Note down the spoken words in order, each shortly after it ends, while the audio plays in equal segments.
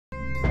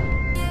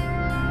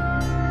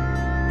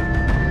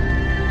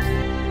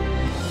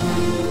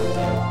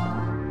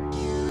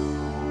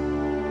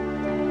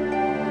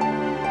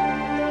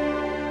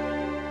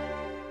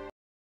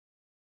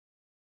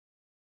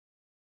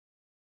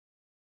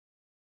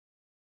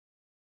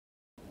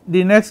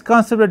the next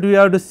concept that we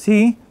have to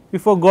see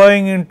before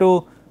going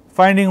into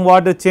finding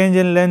what the change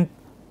in length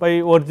by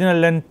original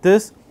length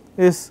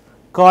is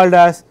called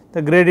as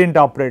the gradient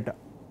operator.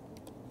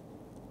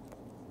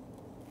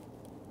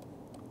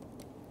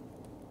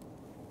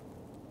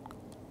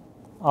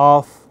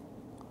 Of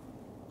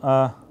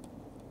a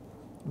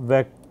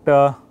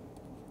vector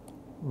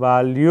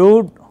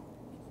valued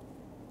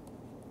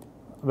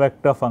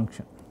vector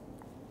function.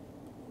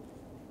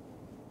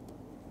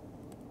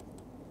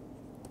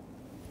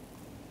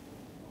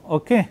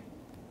 Okay.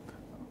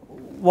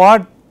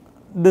 What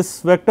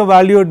this vector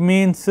valued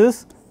means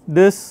is,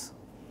 this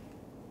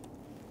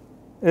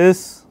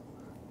is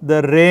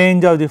the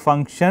range of the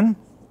function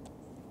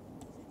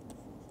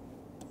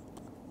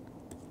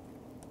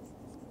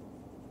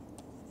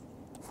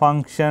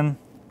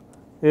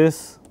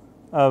is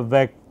a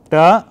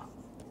vector.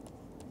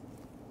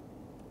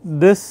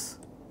 This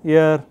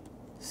here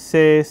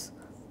says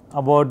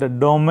about the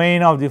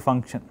domain of the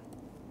function.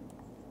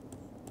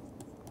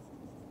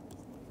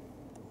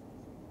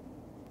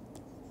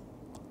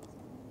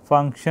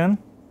 Function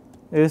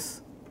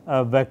is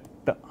a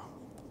vector.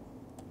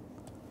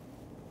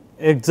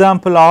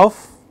 Example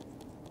of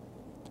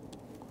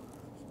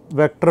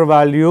vector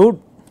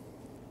valued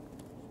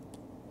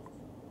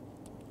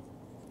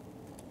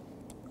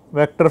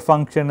vector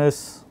function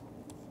is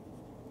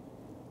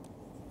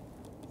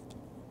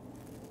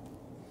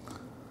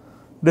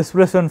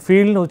displacement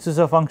field, which is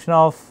a function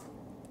of,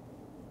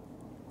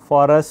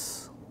 for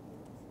us,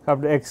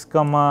 capital X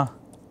comma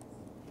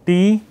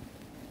t,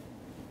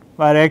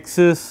 where x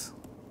is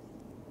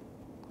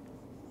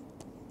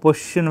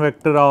position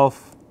vector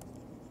of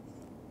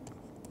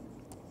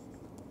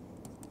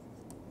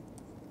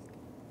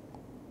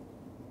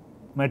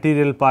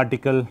material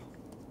particle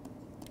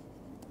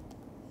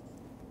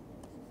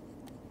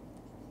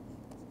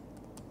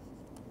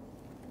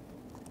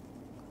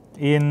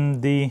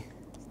in the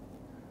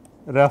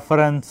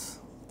reference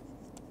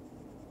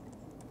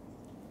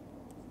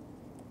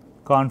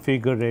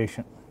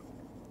configuration.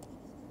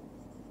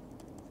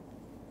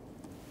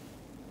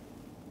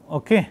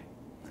 Okay.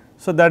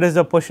 So, that is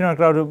the position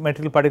vector of the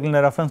material particle in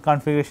the reference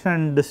configuration,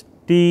 and this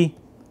t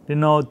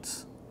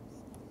denotes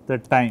the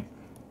time.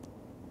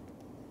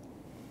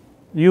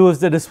 U is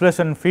the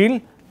displacement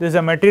field. This is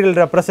a material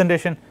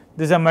representation.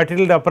 This is a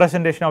material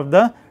representation of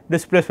the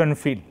displacement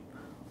field.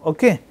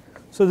 Okay.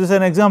 So, this is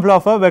an example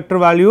of a vector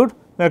valued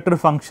vector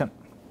function.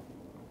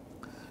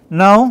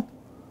 Now,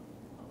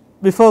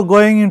 before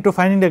going into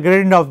finding the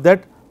gradient of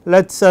that,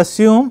 let us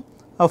assume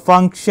a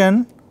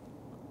function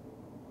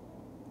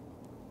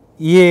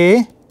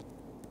a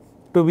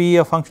to be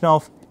a function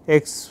of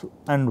x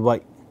and y,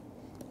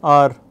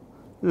 or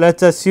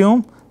let us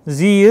assume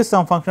z is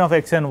some function of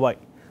x and y.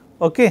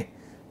 Okay.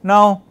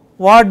 Now,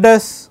 what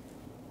does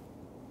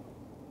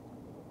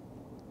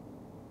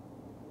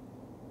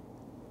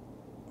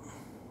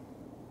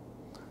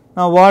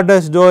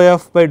dou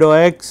f by dou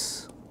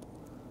x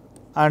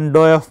and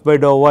dou f by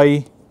dou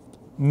y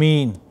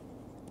mean,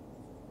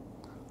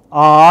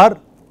 or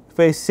if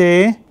I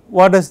say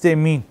what does they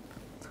mean?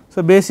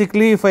 So,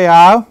 basically if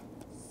I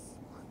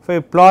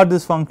plot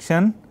this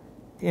function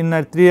in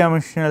a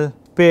 3-dimensional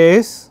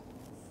space,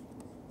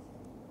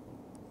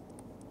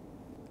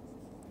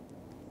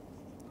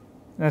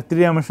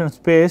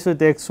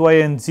 with x, y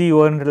and z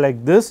oriented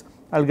like this,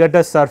 I will get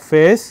a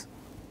surface.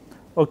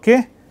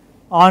 Okay.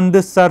 On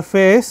this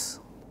surface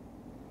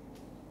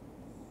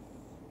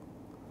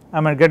I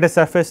might get a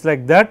surface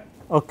like that.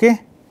 Okay.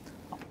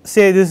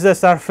 Say this is a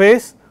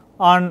surface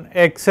on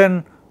x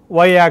and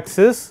y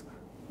axis,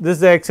 this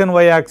is the x and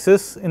y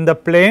axis in the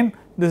plane,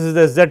 this is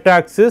the z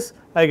axis,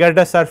 I get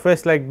a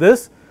surface like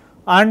this,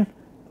 and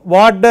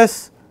what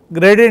does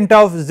gradient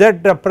of z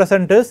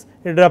represent is,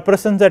 it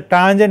represents the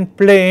tangent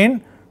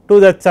plane to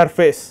that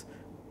surface.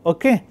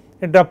 Okay.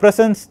 It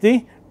represents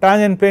the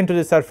tangent plane to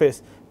the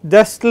surface.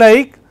 Just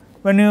like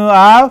when you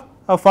have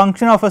a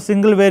function of a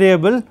single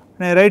variable,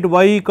 when I write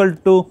y equal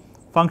to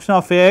function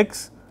of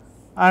x,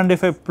 and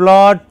if I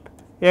plot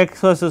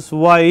x versus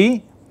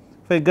y,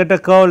 if I get a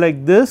curve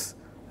like this,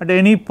 at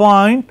any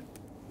point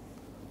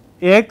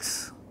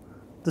x,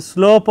 the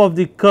slope of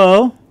the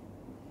curve,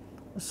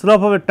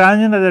 slope of a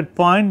tangent at that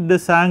point,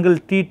 this angle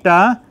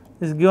theta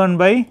is given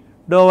by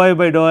dou y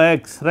by dou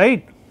x,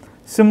 right.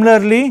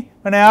 Similarly,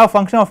 when I have a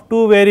function of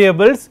two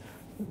variables,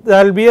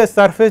 there will be a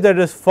surface that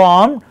is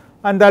formed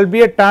and there will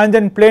be a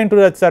tangent plane to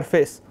that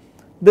surface.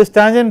 This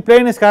tangent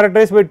plane is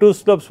characterized by two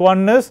slopes,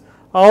 one is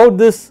how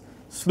this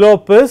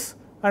slope is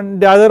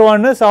and the other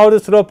one is how the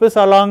slope is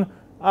along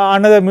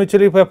another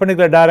mutually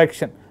perpendicular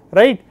direction,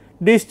 right.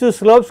 These two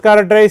slopes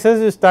characterizes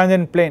this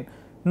tangent plane.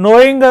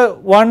 Knowing the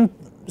one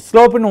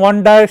slope in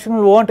one direction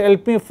will not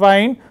help me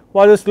find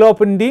what the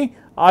slope in the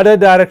other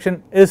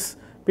direction is,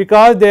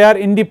 because they are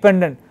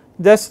independent.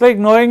 Just like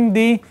knowing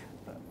the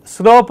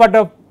slope at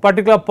a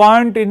particular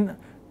point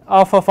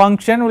of a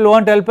function will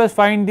not help us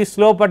find the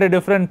slope at a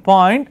different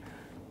point.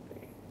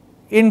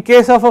 In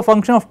case of a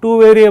function of two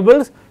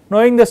variables,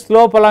 knowing the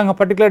slope along a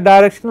particular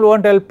direction will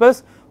not help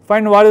us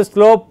find what is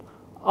slope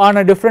on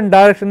a different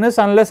direction is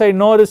unless I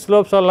know the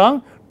slopes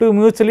along two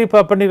mutually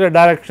perpendicular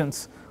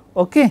directions.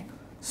 Okay.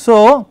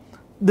 So,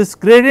 this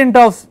gradient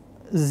of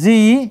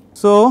z,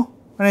 so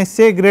when I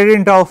say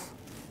gradient of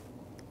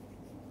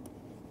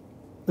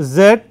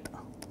z,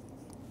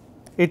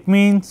 it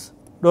means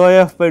dou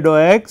f by dou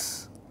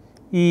x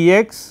E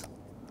x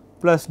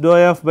plus dou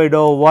f by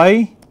dou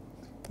y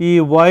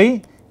E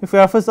y. If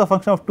f is a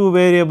function of two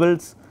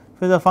variables,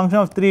 if it is a function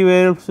of three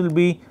variables, will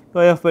be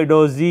dou f by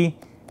dou z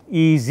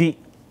E z.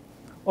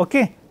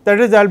 Okay. That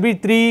is, there will be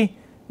three.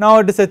 Now,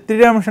 it is a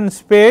 3-dimensional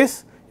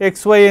space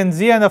x, y and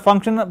z, and the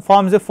function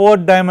forms a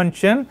 4th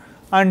dimension,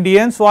 and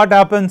hence what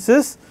happens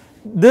is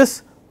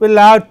this will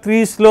have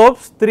 3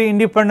 slopes, 3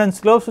 independent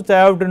slopes, which I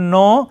have to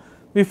know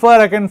before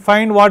I can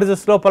find what is the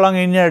slope along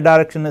any other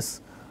direction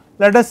is.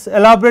 Let us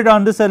elaborate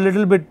on this a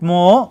little bit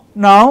more.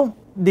 Now,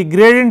 the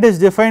gradient is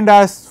defined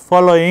as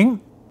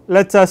following.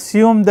 Let us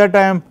assume that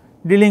I am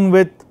dealing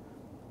with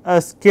a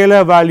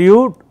scalar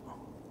valued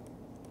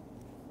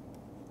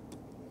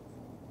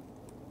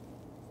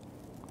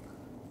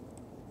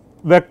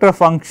vector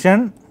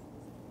function,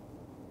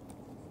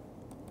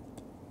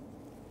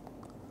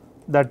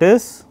 that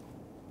is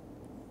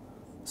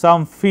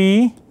some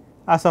phi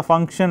as a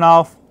function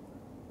of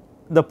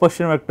the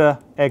position vector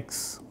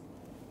x.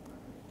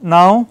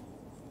 Now,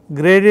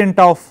 gradient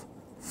of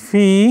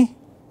phi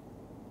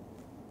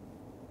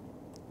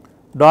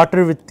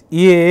dotted with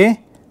a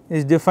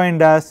is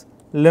defined as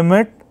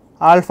limit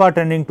alpha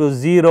tending to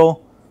 0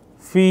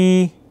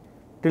 phi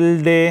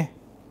tilde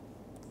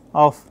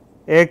of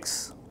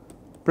x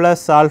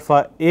plus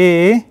alpha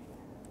a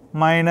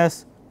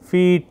minus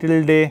phi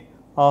tilde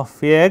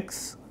of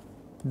x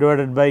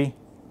divided by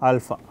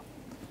alpha.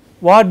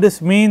 What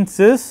this means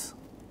is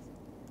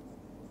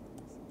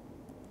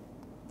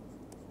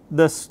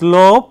the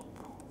slope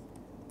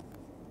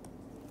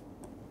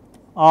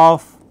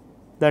of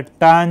the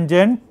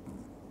tangent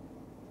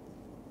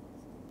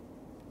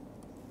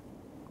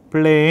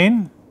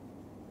plane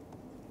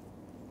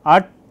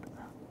at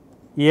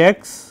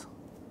x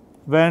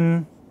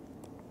when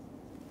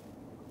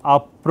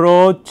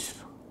approached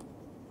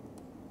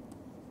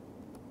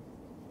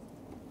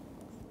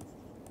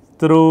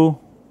through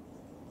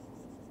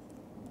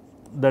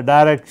the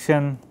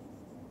direction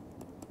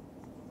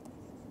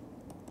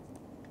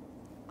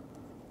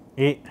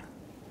A.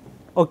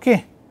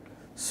 Okay.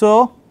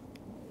 So,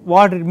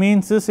 what it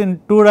means is in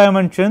 2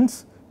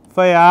 dimensions, if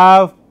I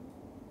have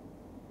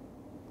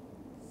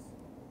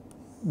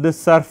this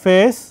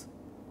surface,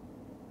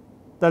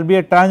 there will be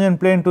a tangent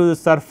plane to the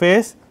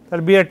surface, there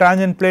will be a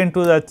tangent plane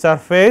to that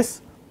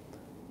surface,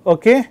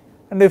 okay.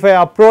 And if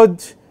I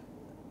approach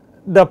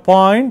the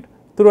point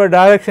through a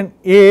direction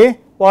A,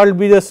 what will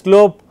be the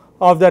slope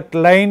of that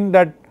line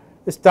that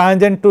is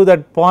tangent to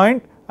that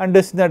point and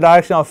is in the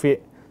direction of A.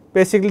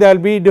 Basically, there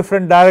will be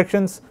different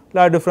directions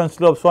will have different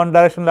slopes, one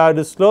direction will have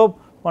this slope,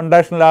 one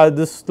direction will have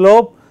this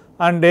slope,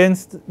 and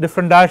hence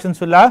different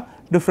directions will have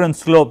different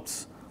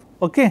slopes.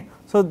 Okay.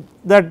 So,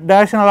 that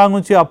direction along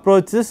which you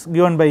approach is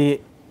given by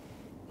A.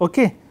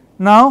 Okay.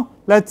 Now,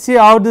 let us see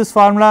how this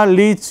formula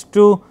leads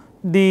to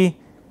the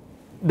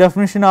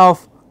definition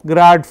of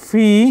grad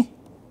phi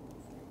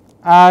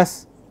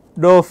as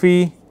dou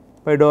phi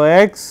by dou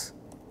x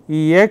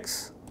E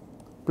x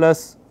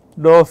plus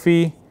dou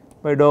phi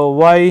by dou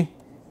y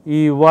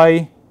E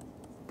y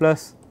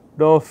plus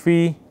dou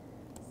phi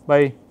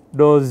by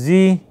dou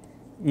z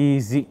E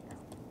z.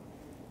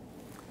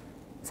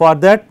 For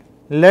that,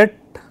 let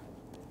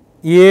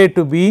A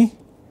to be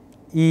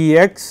E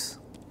x,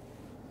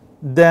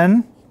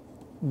 then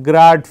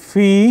grad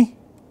phi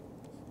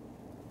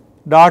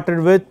dotted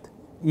with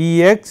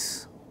E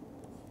x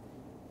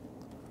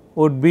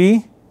would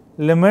be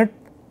limit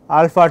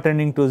alpha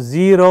tending to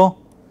 0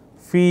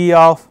 phi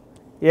of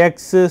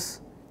x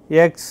is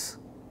x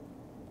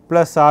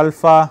plus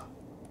alpha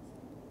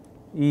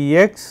E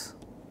x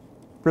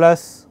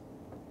plus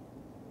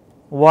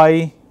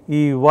y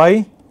E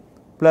y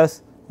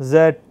plus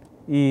z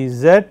E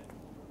z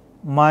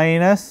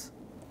minus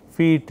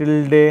phi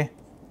tilde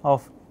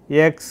of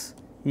x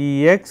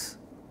E x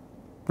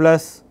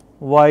plus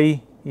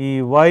y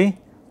E y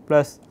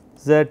plus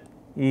z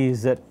E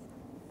z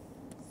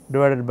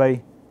divided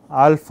by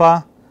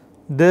alpha.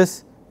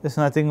 This is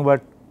nothing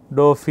but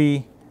dou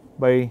phi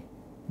by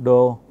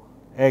dou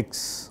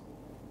x.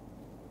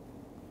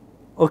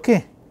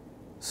 Okay.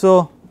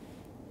 So,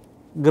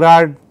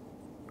 grad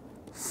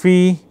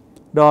phi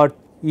dot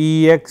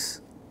E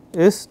x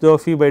is dou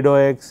phi by dou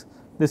x.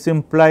 This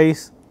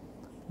implies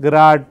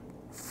grad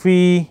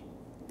phi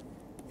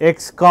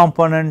x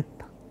component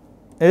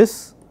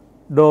is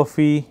dou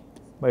phi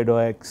by dou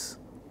x.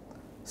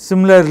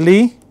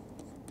 Similarly,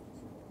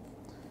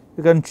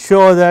 you can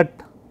show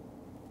that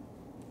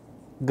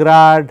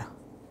grad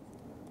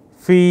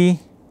phi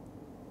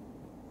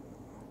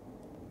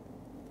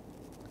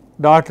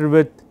dotted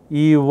with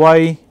E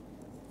y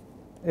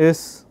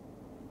is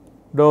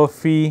dou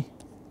phi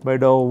by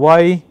dou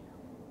y,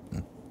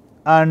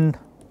 and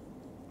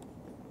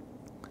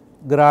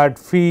grad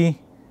phi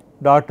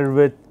dotted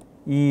with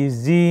E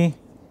z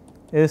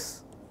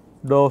is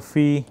dou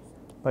phi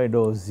by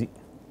dou z.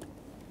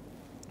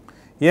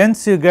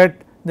 Hence, you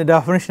get the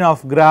definition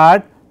of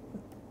grad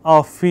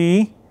of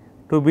phi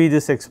to be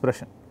this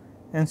expression.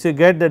 Hence, you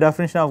get the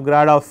definition of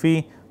grad of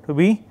phi to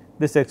be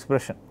this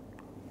expression.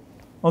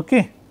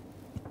 Okay.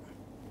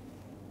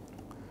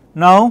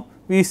 Now,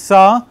 we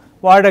saw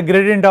what a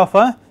gradient of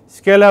a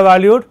scalar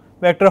valued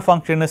vector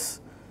function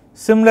is.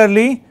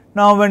 Similarly,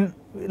 now when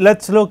let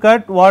us look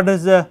at what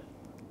is the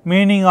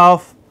meaning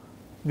of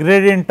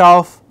gradient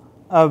of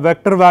a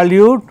vector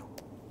valued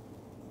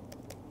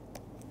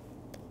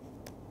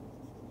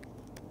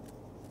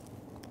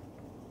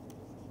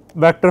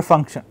vector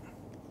function.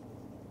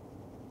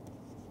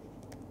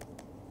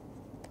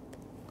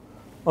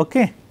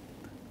 Okay.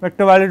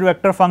 Vector valued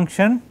vector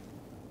function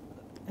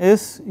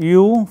is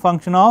u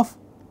function of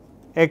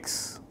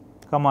x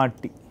comma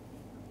t.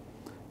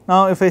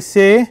 Now, if I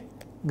say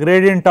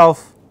gradient of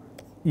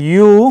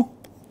u,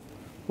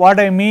 what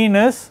I mean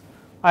is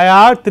I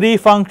have 3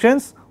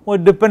 functions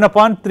which depend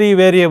upon 3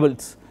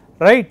 variables,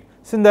 right.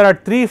 Since there are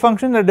 3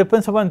 functions that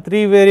depends upon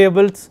 3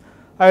 variables,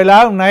 I will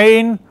have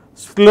 9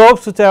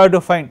 slopes which I have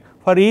to find.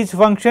 For each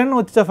function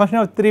which is a function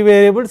of 3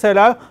 variables, I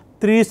will have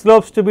 3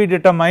 slopes to be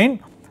determined.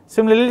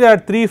 Similarly, there are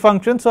 3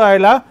 functions, so I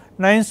will have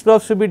 9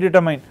 slopes to be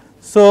determined.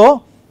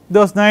 So,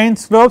 those 9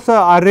 slopes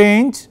are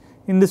arranged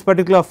in this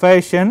particular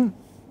fashion.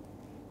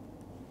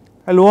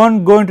 I will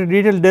not go into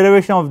detailed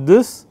derivation of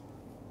this.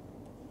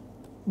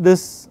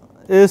 This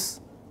is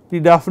the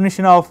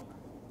definition of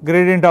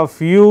gradient of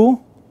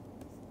u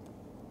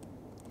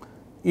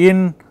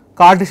in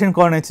Cartesian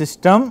coordinate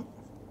system.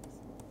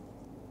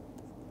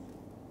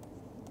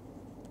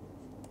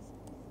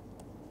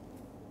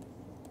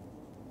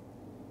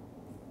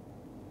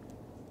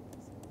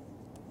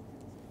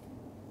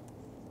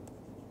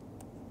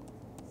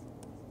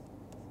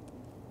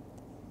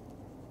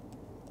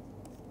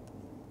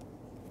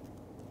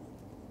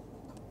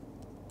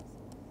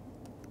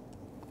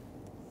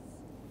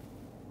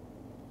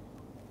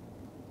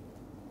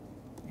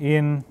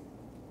 In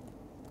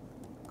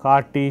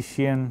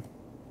Cartesian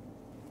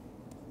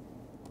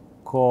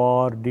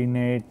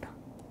coordinate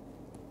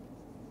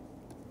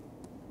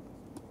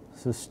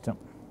system,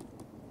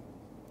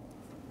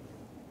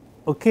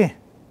 okay,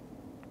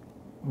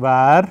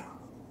 where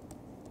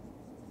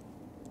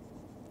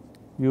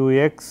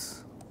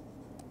ux,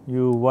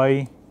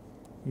 uy,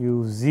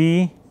 uz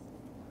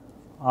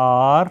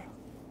are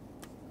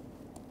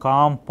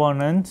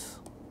components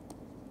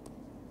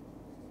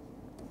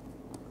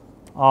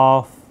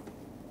of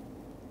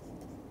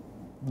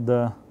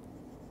the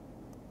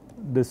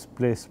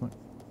displacement.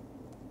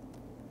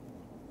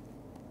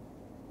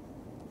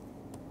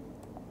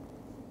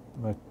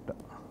 Vector.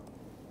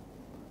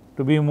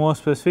 To be more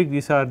specific,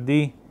 these are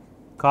the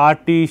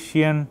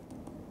Cartesian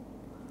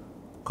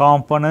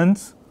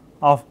components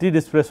of the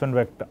displacement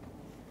vector.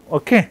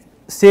 Okay.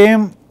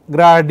 Same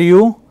grad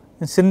u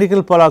in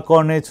cylindrical polar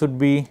coordinates would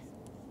be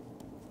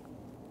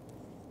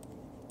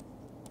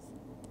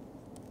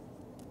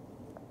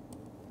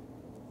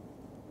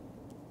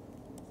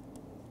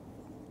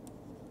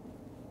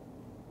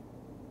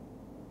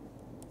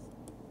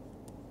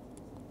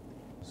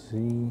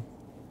z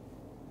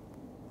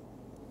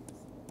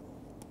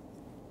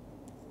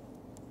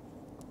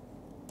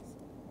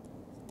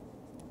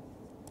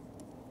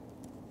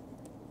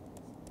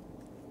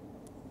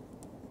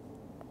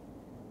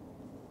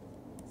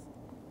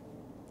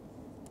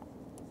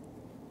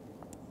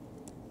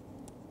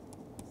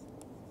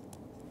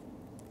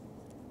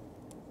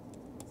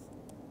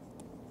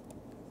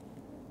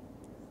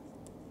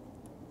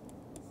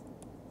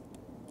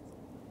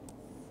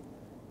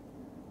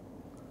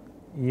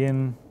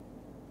in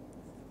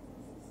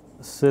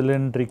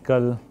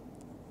cylindrical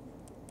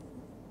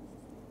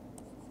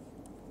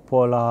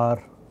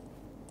polar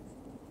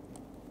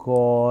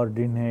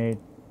coordinate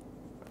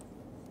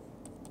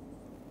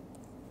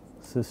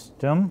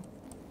system.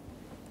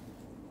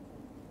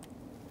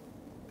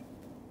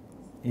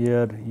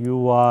 Here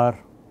u r,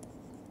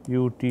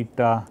 u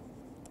theta,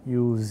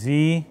 u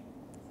z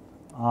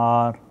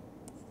are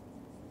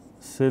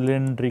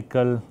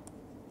cylindrical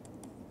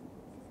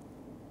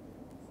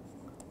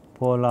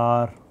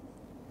polar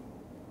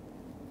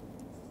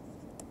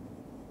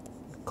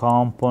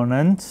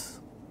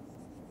components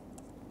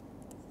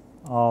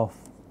of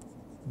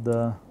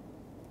the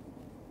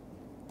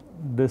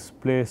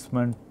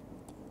displacement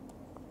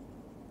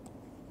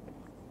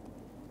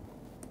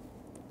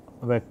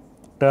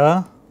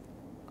vector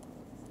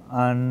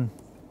and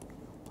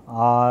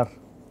r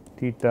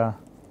theta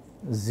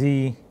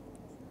z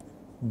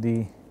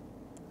the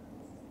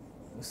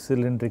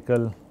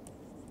cylindrical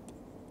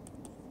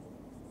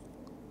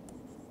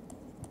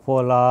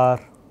polar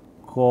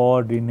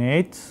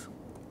coordinates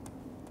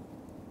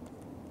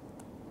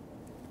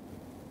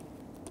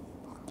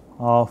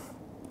of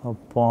a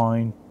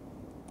point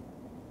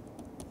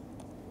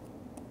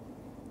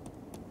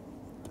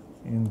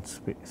in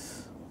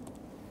space.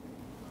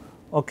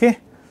 Okay.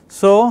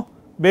 So,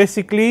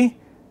 basically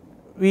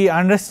we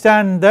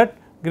understand that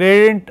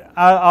gradient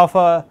of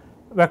a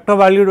vector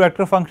valued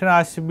vector function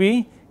has to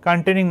be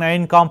containing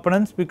 9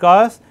 components,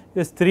 because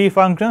it is 3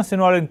 functions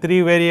involving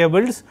 3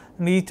 variables,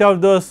 and each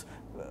of those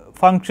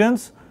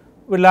functions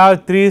will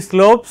have 3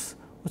 slopes,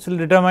 which will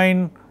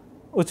determine,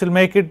 which will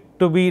make it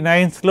to be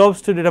 9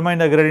 slopes to determine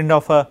the gradient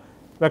of a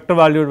vector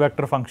valued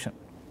vector function.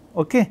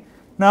 Okay.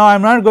 Now, I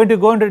am not going to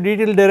go into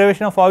detailed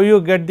derivation of how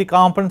you get the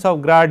components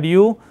of grad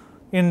u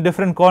in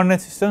different coordinate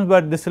systems,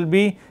 but this will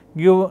be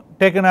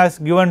taken as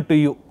given to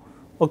you.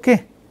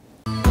 Okay.